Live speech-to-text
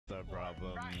the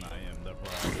problem. I am the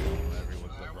problem.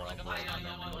 Everyone's the problem.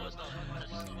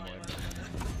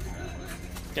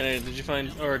 Kenneth, did you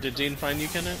find, or did Dean find you,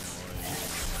 Kenneth?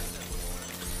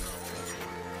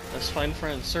 Let's find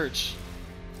friends. Search.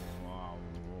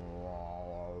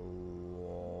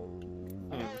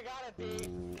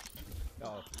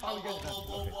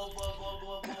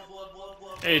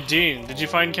 Hey Dean, did you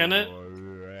find Kenneth?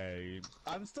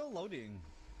 I'm still loading.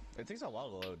 It takes a while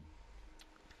to load.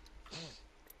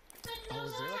 Oh,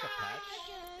 is there like a patch?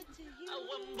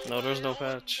 No, there's no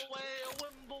patch.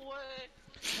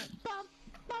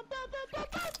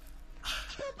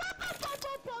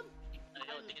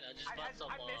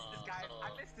 I missed this guy. I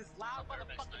missed this loud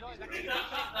motherfucking noise.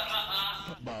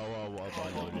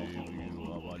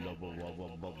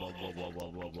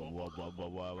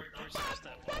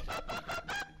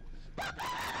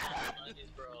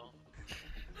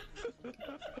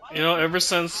 You know, ever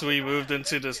since we moved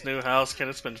into this new house,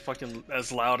 Kenneth's been fucking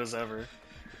as loud as ever.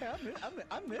 Yeah,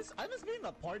 I miss being in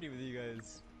the party with you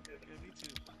guys. Me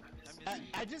too.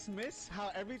 I just miss how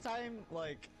every time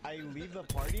like I leave the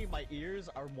party, my ears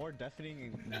are more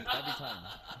deafening every time.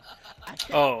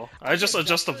 Oh, I just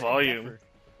adjust the volume.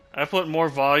 I put more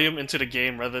volume into the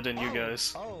game rather than you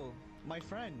guys. Oh, my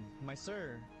friend, my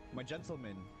sir, my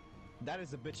gentleman. That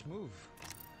is a bitch move.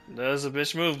 That is a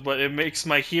bitch move, but it makes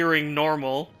my hearing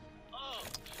normal.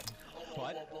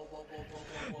 What?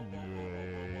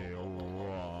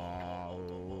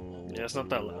 Yeah, it's not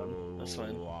that loud. That's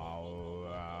fine.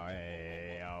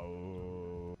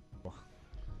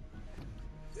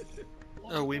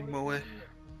 Oh, we moe. In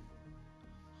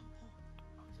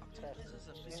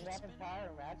that entire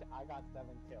match, I got 7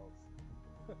 kills.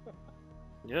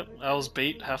 Yep, I was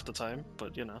bait half the time,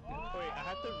 but you know. Wait, I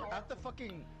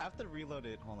have to reload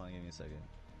it. Hold on, give me a second.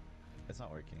 It's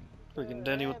not working. Freaking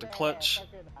Denny with the clutch. I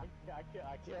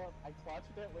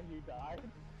clutched it when you died.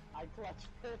 I clutched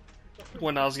it.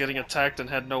 When I was getting attacked and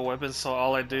had no weapons, so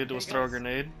all I did was throw a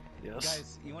grenade. Yes.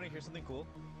 Guys, you want to hear something cool?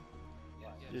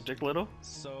 You dick little?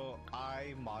 So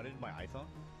I modded my iPhone.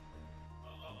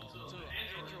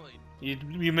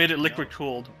 You made it liquid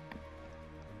cooled.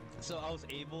 So I was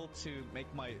able to make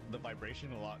the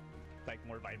vibration a lot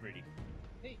more vibrating.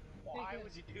 Hey, why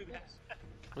would you do that?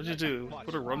 What'd you do?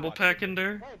 Put a rumble pack in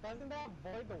there? Wait, doesn't that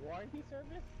void the warranty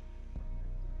service?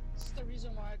 This is the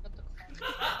reason why I got the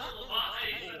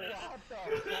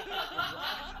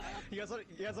You guys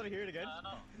want to hear it again?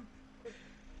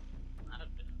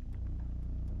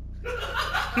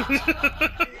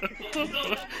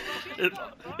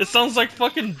 it sounds like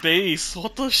fucking bass.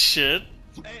 What the shit?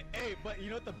 Hey, but you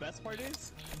know what the best part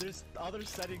is? There's other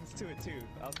settings to it too.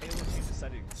 I was able to change the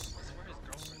settings.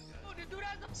 Oh, the dude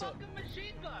has a fucking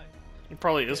machine gun! It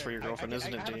probably is for your girlfriend,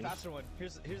 isn't it, I have Dean? a faster one.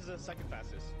 Here's the second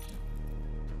fastest.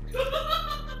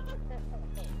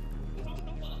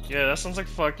 Yeah, that sounds like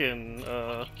fucking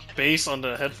bass on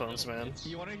the headphones, man.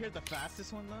 You want to hear the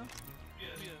fastest one though?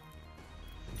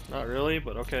 Not really,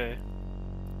 but okay.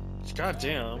 God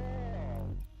damn.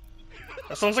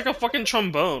 That sounds like a fucking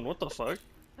trombone. What the fuck?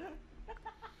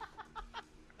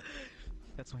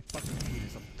 That's my fucking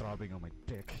penis. I'm throbbing on my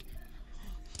dick.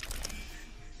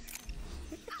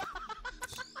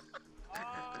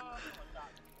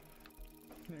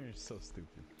 You're so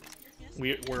stupid.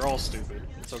 We're all stupid.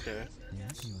 It's okay. Yeah,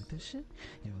 you like this shit?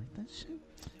 You like that shit?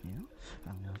 Yeah?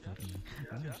 I'm gonna fucking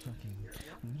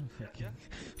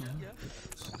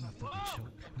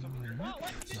choke. I'm gonna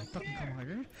fucking come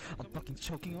harder. I'm fucking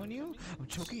choking on you. I'm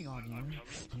choking on you.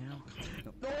 Yeah.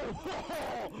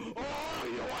 Oh,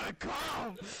 you wanna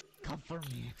come? Come for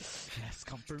me. Yes,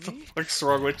 come for me. What's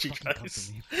wrong with you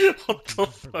guys? What the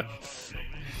fuck?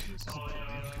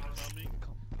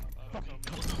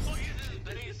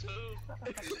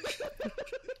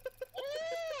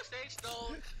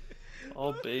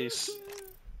 All bass.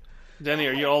 Denny,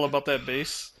 are you all about that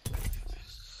bass?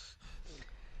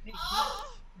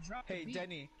 Hey,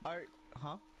 Denny,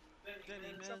 huh?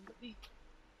 Denny, man.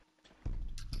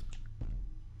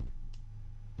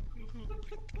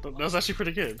 That was actually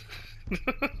pretty good.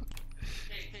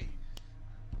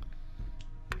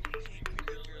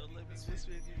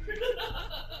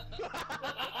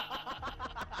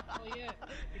 Oh yeah.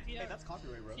 Hey, that's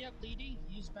copyright, bro. If you have bleeding,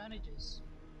 use bandages.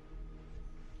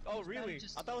 Oh, really?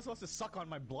 I thought I was supposed to suck on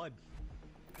my blood.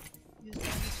 Use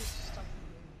bandages to stop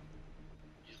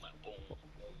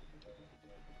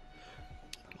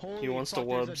Holy He wants fuck,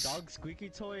 the there's wubs. a dog squeaky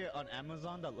toy on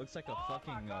Amazon that looks like a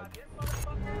fucking a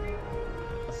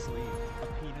sleeve, a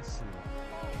penis sleeve.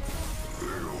 They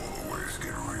always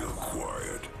get real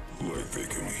quiet, like they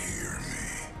can hear me.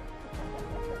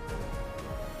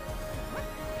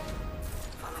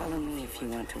 Follow me if you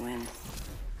want to win.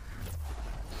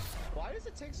 Why does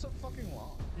it take so fucking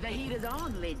long? The heat is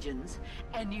on, legends,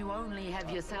 and you only have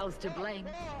yourselves to blame.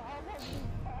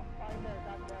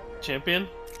 Champion?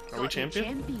 Are we Got a champion?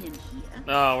 champion here.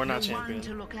 No, we're not The one champion.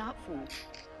 to look out for.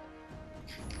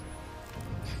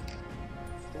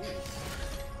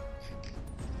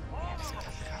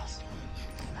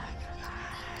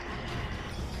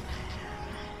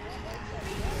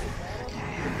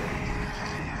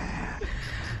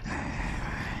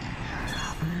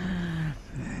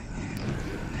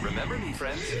 Remember me,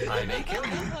 friends. I may kill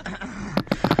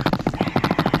you.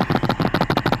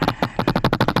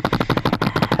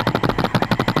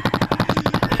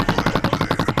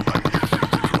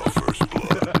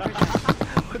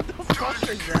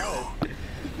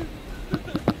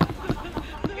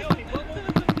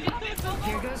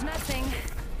 Here goes nothing.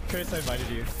 Chris, I invited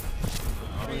you.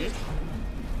 I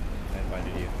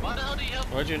invited you. Why the hell do you help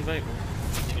Why'd you invite me?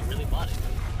 me? You really want it.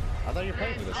 I thought you were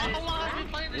playing with us. How long have you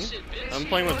been playing this shit, bitch? I'm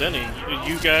playing with Denny.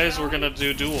 You guys were gonna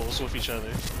do duels with each other.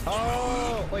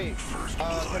 Oh, wait.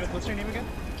 Kenneth, what's your name again?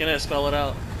 Can I spell it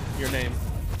out? Your name.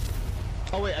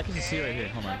 Oh, wait, I can just see it right here.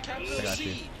 Hold on. I Capital got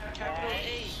you. C, capital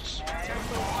H,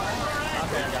 capital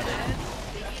Okay, I got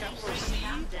it. capital C,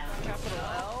 capital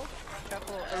L,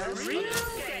 capital L.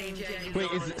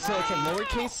 Wait, is it, so it's a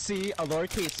lowercase c, a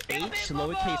lowercase h,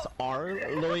 lowercase r,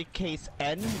 lowercase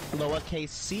n, lowercase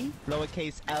c,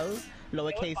 lowercase l,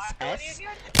 lowercase s.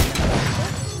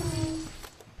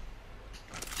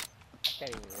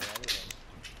 Okay,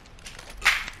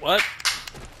 What?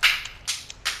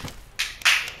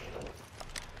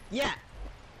 Yeah.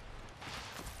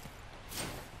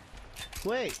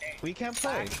 Wait, we can't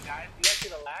play. guys, you guys see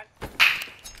the lag?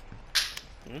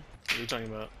 Hmm? What are you talking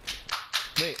about?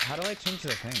 Wait, how do I change the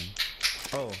thing?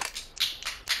 Oh.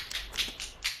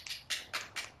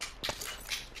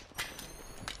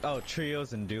 Oh,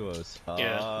 trios and duos.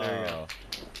 Yeah, there you go.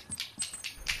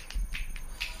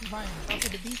 Ryan, talk to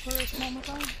the beat for a small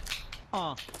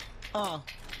time.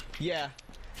 Yeah.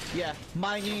 Yeah,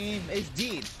 my name is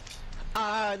Dean.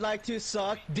 I like to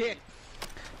suck dick.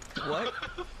 What?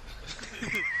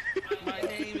 My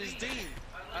name is Dean.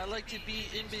 I like to be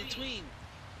in between.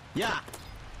 Yeah.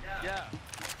 Yeah.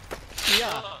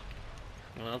 Yeah.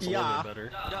 Well, that's a Yeah. little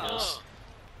bit better. Yes.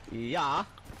 Yeah.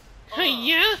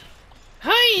 Hiya!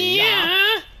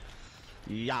 Hiya!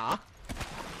 Yeah.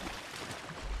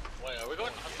 Wait, are we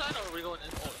going outside or are we going in?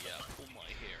 Oh yeah. Oh my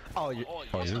hair. Oh,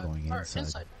 you're, you're going Or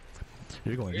inside.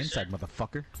 You're going inside,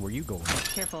 motherfucker. Where you going?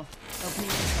 Careful. Opening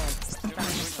control.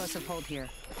 Explosive hold here.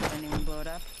 Anyone blow it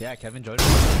up? Yeah, Kevin joined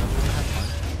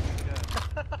us.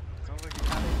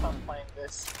 I'm playing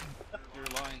this. You're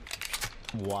lying.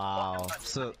 Wow.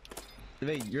 So,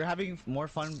 wait, you're having more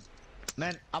fun?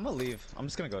 Man, I'm gonna leave. I'm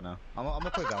just gonna go now. I'm gonna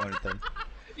play Valorant then.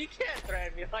 You can't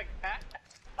threaten me like that.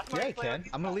 Yeah, I can.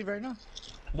 I'm gonna leave right now.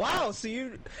 Wow, so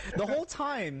you, the whole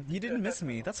time, you didn't miss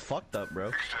me. That's fucked up, bro.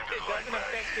 It doesn't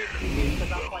affect me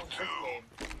because I'm playing this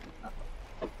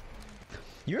game.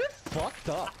 You're fucked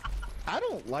up. I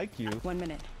don't like you. 1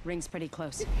 minute. Ring's pretty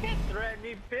close. You can't threaten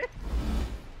me, bitch.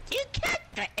 You can't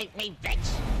threaten me,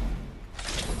 bitch.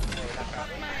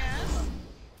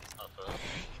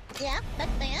 Yeah, back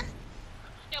there.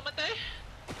 Yeah, but they.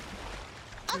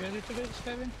 You ready to do this,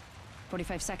 Kevin?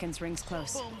 45 seconds. Ring's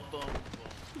close. Boom, boom,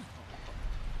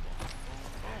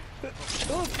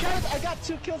 Oh, God, I got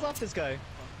 2 kills off this guy.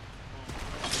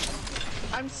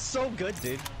 I'm so good,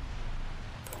 dude.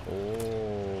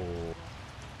 Oh.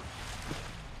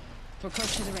 We're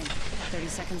close to the ring. 30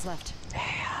 seconds left.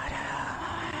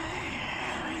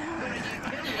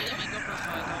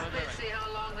 Let's see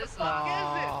how long this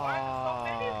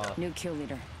Ah. New kill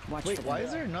leader. Watch Wait, the why ring.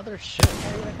 is there another ship?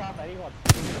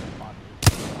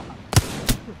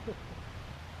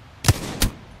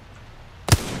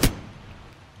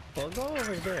 Well, go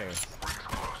over there.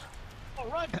 Oh,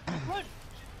 run! Run!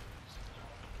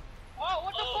 Oh,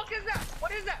 what the fuck is that?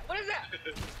 What is that? What is that?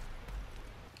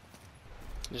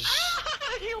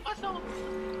 I healed myself.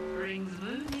 Rings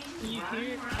moving. Did you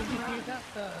hear that,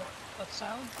 that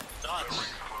sound? Dodge.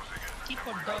 Keep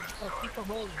on dodge, or keep on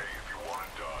rolling.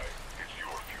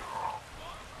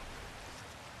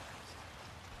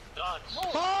 Dodge.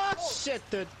 Oh, shit,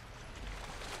 dude.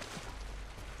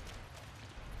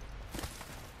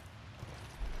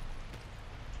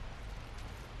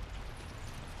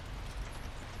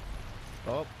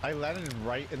 Oh, I landed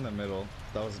right in the middle.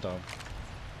 That was dumb.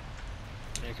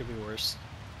 Yeah, it could be worse.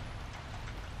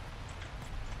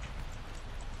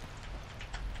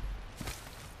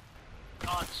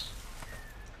 Dodge.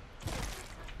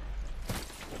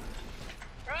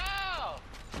 Bro!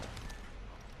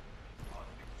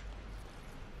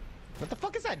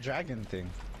 that dragon thing?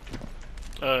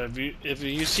 If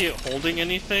you see it holding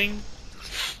anything,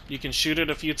 you can shoot it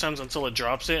a few times until it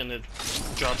drops it, and it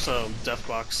drops a death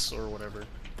box or whatever.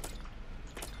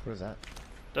 What is that?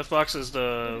 Death box is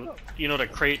the, you know, the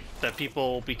crate that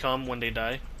people become when they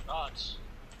die.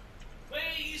 Wait,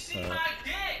 you see my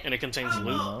dick? And it contains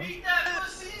loot. No. Beat that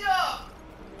pussy up!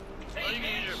 Hey,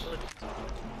 man.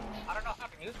 I don't know how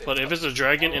to use it. But if it's a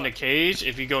dragon in a cage,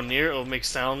 if you go near, it'll make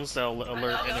sounds that'll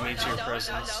alert enemy to your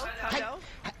presence. Hello?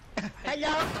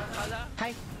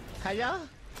 Hi. Hello?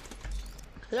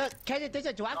 Look, can there's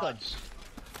a dragon.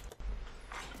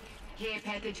 Care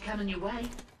package coming your way.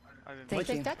 What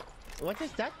does that? What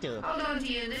does that do? Hold on to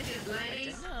your knickers,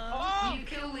 ladies. New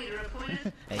kill leader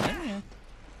appointed. Yeah.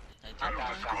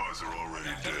 Guys are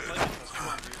already dead. Come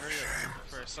on, dude, hurry up.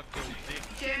 For a suck your dick.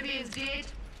 Champion's dead.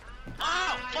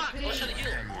 Oh, fuck! I should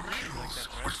heal.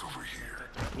 What's over here?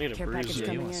 I need a Care bruise. package You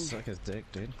coming wanna in. suck his dick,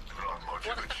 dude? Not much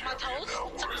of a My champion toes?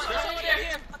 now. There's someone in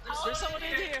here. There's someone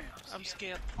in here. I'm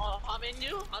scared. I'm in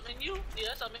you. I'm in you.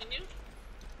 Yes, I'm in you.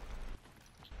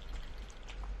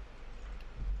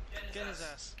 Get his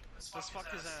ass. Let's fuck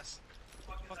his ass.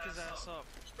 Fuck his ass up.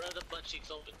 Spread the butt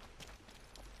cheeks open.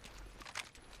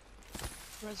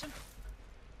 Resin?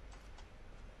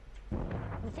 Where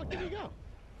the fuck did he go?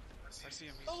 I see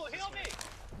him. Oh, heal me!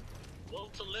 Will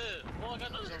to live. Oh, I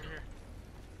got no. He's over here.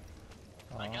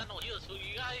 I got no heals. So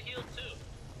you gotta heal too.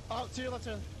 Oh, to your left, to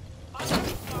your left.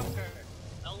 Motherfucker.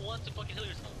 L1 to fucking heal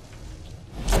yourself.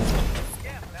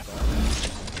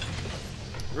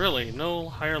 Really, no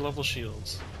higher level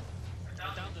shields. I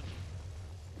downed him.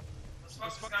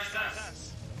 Let's fuck this guy's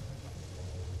ass.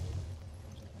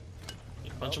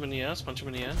 Punch him in the ass, punch him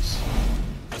in the ass.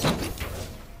 What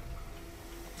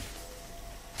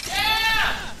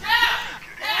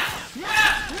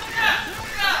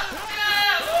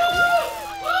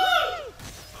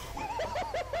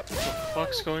the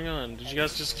fuck's going on? Did you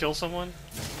guys just kill someone?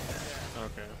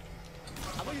 Okay.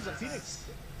 I'm gonna use a phoenix.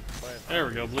 There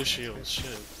we go, blue shields,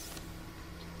 shit.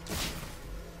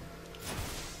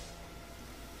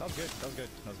 That was good. That was good.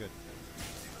 That was good.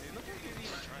 They look like they didn't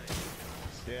even try it.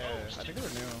 Yeah, I think they were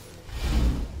new.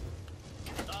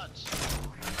 Dodge.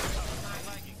 I'm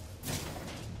lagging.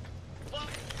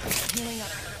 Healing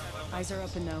up. Eyes are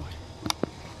open though.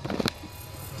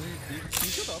 You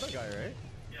killed the other guy, right?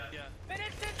 Yeah.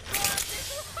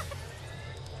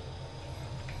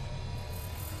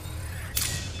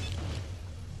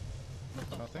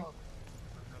 Nothing?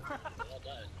 They all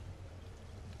died.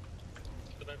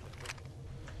 Go back.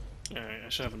 Alright, I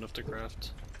should have enough to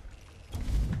craft.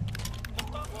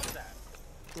 What was that?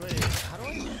 Wait, how do I?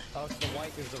 Oh, so the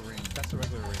white is the ring. That's the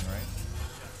regular ring, right?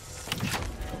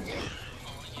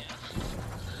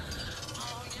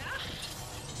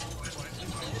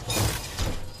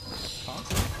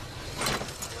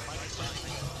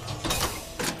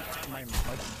 My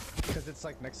because it's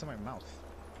like next to my mouth.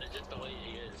 It's just the way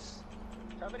he is.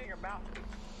 Shove it in your mouth.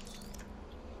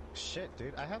 Shit,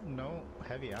 dude, I have no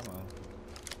heavy ammo.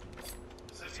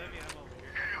 There's heavy ammo over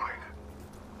here.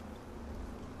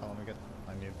 Oh, let me get.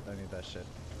 I need that shit.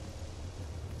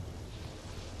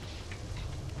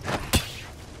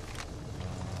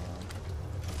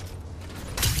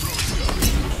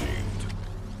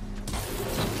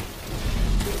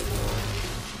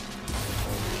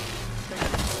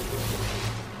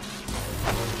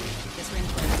 This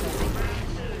ring's closing.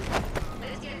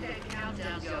 Let's get that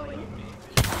countdown going.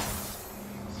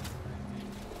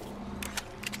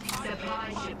 Supply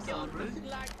ships en route.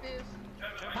 Like this.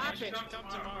 Pop it! Come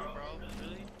tomorrow, bro.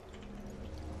 Really?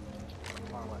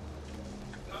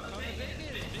 Come to Vegas,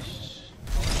 bitch.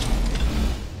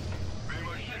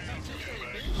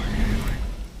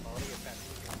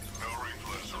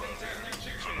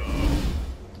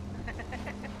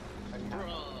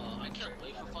 Bro, I can't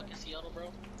wait for fucking Seattle, bro.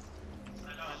 I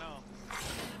know.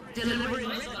 Delivering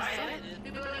I'm so missiles. excited.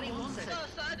 We've only one I'm so second.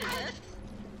 excited.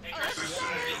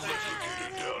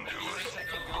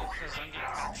 Because I'm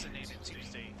getting vaccinated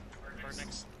Tuesday. Or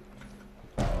next.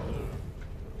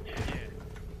 Yeah.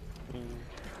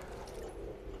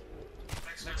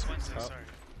 Next Wednesday, sorry.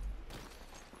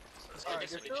 Alright,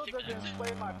 this still doesn't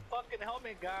display my fucking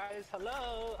helmet, guys.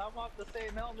 Hello, I'm off the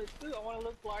same helmet too. I want to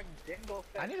look like Dingo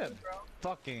Fett I need a too, bro.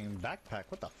 fucking backpack.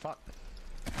 What the fuck?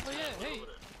 Oh yeah, hey.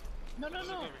 No. Over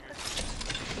here.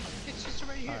 It's just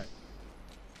right here. Alright.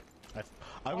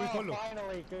 I will follow.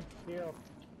 Finally, good deal.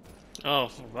 Oh,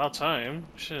 about time.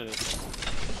 Shit.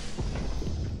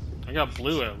 I got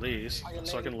blue at least,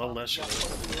 so I can level that shit up.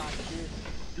 Like this.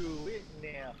 Do it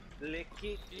now. Lick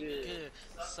it good.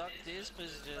 Suck this pussy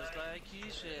just like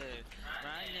you should.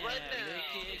 Right now, lick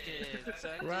it good.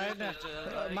 Suck Right now, this pussy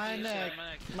just like my you neck,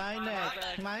 should. my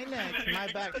neck, my neck, my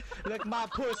back. Lick my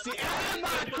pussy and my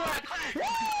crack.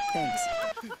 Thanks.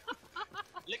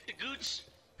 Lick the gooch.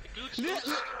 The gooch.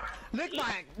 Lick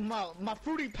my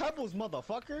fruity pebbles,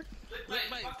 motherfucker. Lick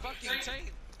my fucking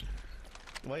taint.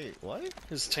 Wait, what?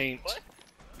 His taint. What?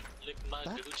 Lick my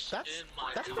gooch That's in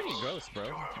my that's pretty gooch. gross, bro.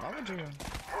 Why would you? Bro,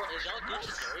 is y'all gooch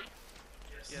hairy?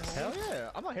 Yes. Hell yeah,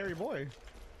 I'm a hairy boy.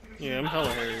 Yeah, I'm hella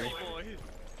hairy.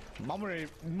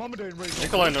 Mama didn't raise me.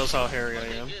 Nikolai knows how hairy I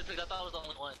am. Good, because I thought I was the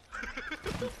only one.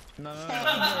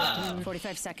 No.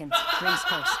 45 seconds. Rings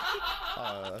close.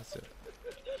 That's it.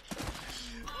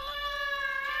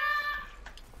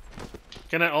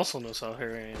 Kenneth also knows how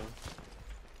hairy I am.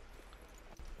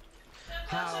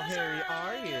 How hairy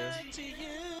are you?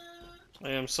 I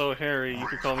am so hairy, you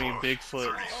could call me Bigfoot.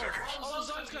 Oh, the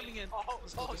zone's coming in. Oh,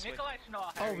 Let's go this way. Nikolai should know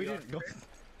how Oh, we hairy didn't go.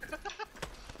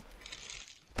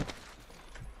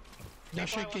 That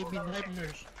shit gave me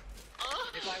nightmares.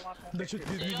 Nikolai wants That shit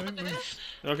gives me nightmares.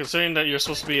 Now, considering that you're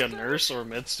supposed to be a nurse or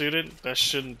med student, that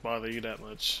shouldn't bother you that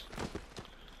much.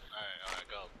 Alright,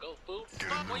 go, fool. Get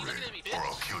Fuck, in why the you ring, looking at me, or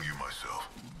I'll bitch? kill you myself.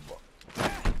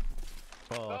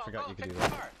 Oh, I forgot you could do pick that.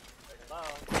 the card. Hello.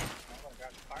 I'm gonna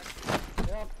grab the card.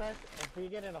 You know, Chris, if we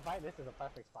get in a fight, this is a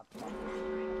perfect spot to fight.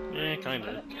 Yeah,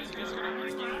 kinda.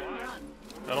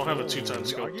 I don't have a 2-time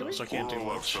scope though, so I can't do All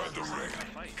much. outside the ring.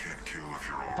 Can't kill if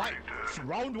you're already Fight! dead.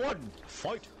 Round one!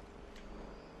 Fight!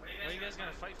 What are you guys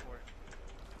gonna fight for?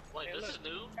 Wait, this is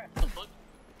new? The fuck?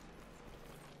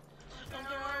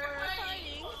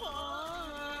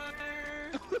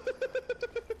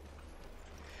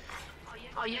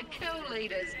 Are your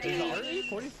co-leaders Is it dead? already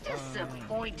 40?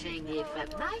 Disappointing if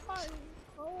at night.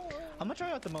 I'm gonna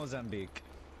try out the Mozambique.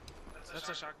 That's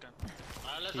a shotgun.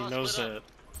 Alright, let's He all knows split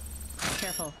that.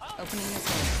 Careful. Opening this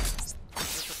way.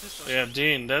 That's a pistol. Yeah,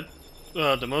 Dean, that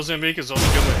the Mozambique is only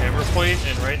good with hammer point,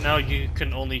 and right now you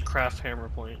can only craft hammer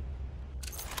point.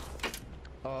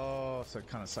 Oh, so it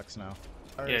kind of sucks now.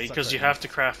 Or Yeah, it sucks because right you now. have to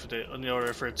craft it in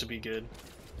order for it to be good.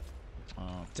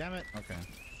 Oh, damn it. Okay.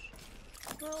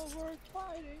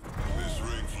 This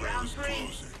ring flow Round is three.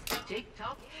 closing. Tick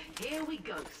tock. Here we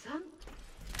go, son.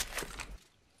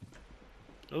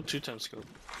 Oh, 2-time scope.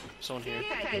 Someone here.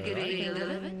 Take it easy,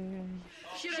 living.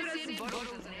 Should have seen bottles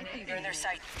and They're in their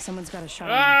sight. Someone's got a shot.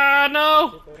 Ah,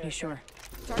 no! Are you sure?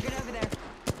 Target over there.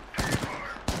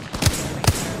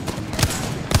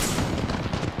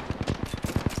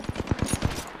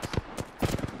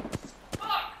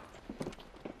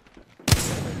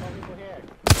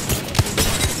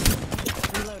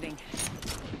 Reloading.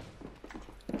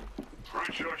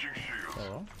 Recharging shield.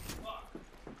 Oh.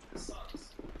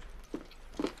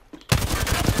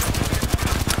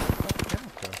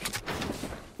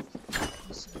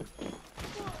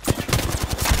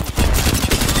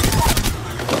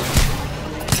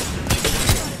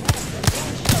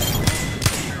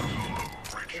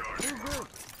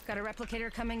 Got a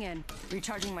replicator coming in.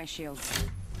 Recharging my shields. Be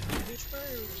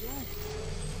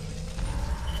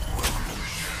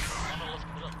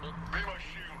my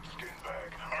shield, skin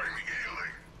bag. I'm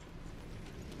healing.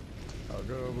 I'll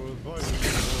go with fighting.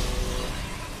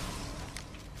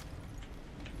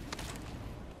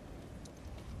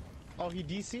 Oh, he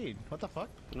DC'd. What the fuck?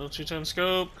 No 2-time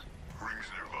scope. Rings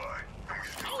nearby, and we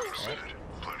still can sit.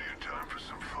 Plenty of time for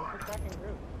some fun.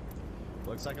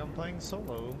 Looks like I'm playing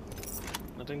solo.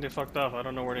 I think they fucked off. I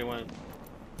don't know where they went.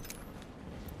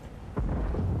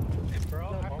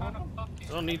 Bro, I found a fucking...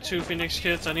 I don't need 2 Phoenix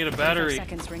kits. I need a 5 battery.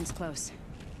 seconds. Rings close.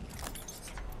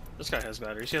 This guy has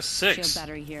batteries. He has Shield 6.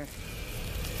 battery here.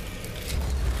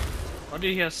 Why do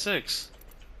he have 6?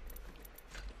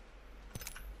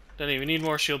 Denny, we need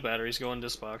more shield batteries. Go in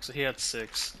this box. He had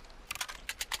 6.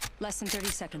 Less than 30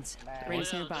 seconds.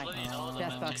 Rings nearby.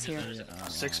 Death box here.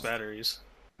 6 batteries.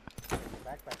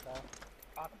 Backpack though.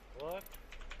 Found a book.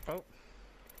 Oh.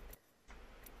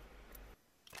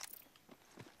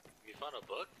 You found a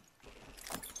book?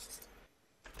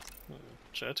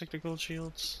 Should I take the gold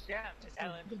shields? Damn,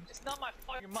 Ellen. It's not my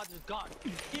fault your mother's gone.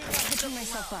 Hitching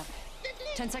myself up.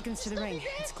 10 seconds to the ring.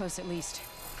 It's close at least.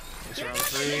 It's round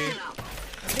 3.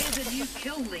 There's a new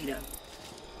kill leader.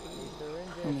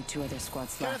 Only 2 other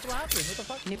squads left. What happened? What the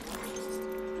fuck?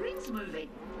 Ring's moving.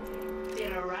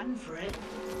 Better run for it.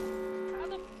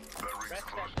 That ring's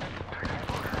closing.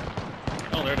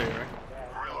 Oh, there they are.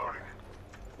 Reloading.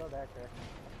 Go back there.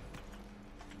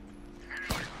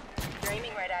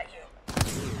 Aiming right at you.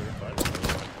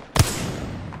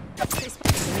 Stay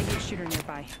spotted. Maybe a shooter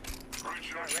nearby. Recharging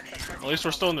At least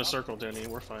we're still in the circle, Danny.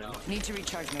 We're fine. Need to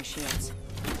recharge my shields.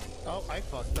 Oh, I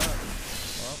fucked up.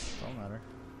 Well, don't matter.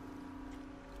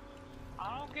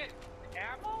 I don't get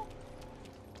ammo?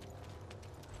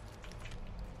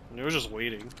 We were just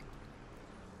waiting.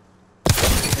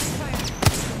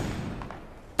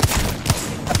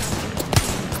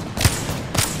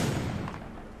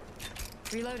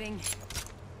 Reloading.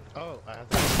 Oh, I have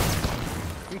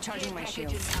to. Recharging my Package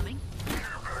shields. incoming.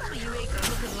 What are you even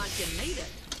looking like you need it?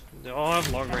 They all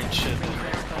have long range shit.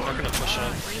 I'm not gonna push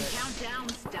up. Ring countdown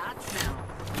starts now.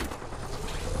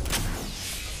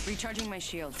 Recharging my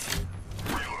shields.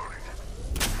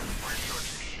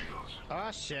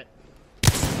 Ah, shit.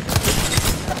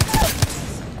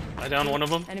 I downed one of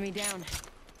them. Enemy down.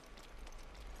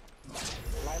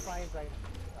 Lifeline's like.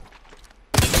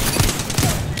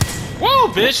 Whoa,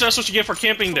 bitch! That's what you get for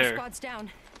camping Full there. squad's down.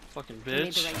 Fucking We made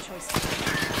the bitch. right choice.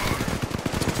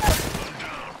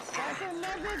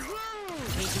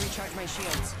 Need to recharge my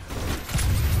shields.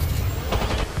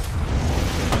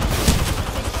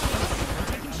 I'm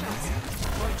taking shots.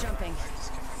 Or jumping.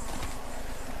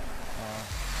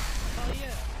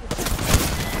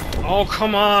 Oh,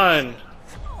 come on!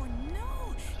 Oh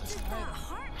no! Just got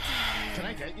heart. Can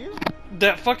I get you?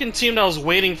 That fucking team that was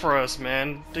waiting for us,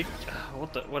 man. They,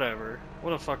 what the, whatever.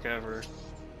 What the fuck ever.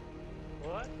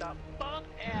 What the fuck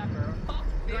ever? Fuck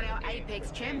Got this our game.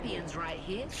 Apex champions right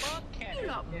here. Fuck You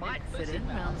lot Kenneth. might fit Pussy in,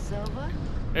 mouth. Mount Silver.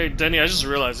 Hey, Denny, I just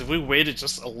realized if we waited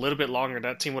just a little bit longer,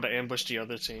 that team would have ambushed the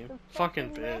other team.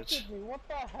 Fucking bitch. What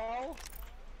the hell?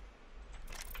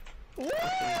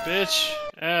 Bitch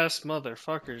ass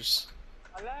motherfuckers.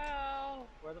 Hello?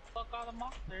 Where the fuck are the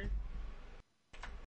monsters?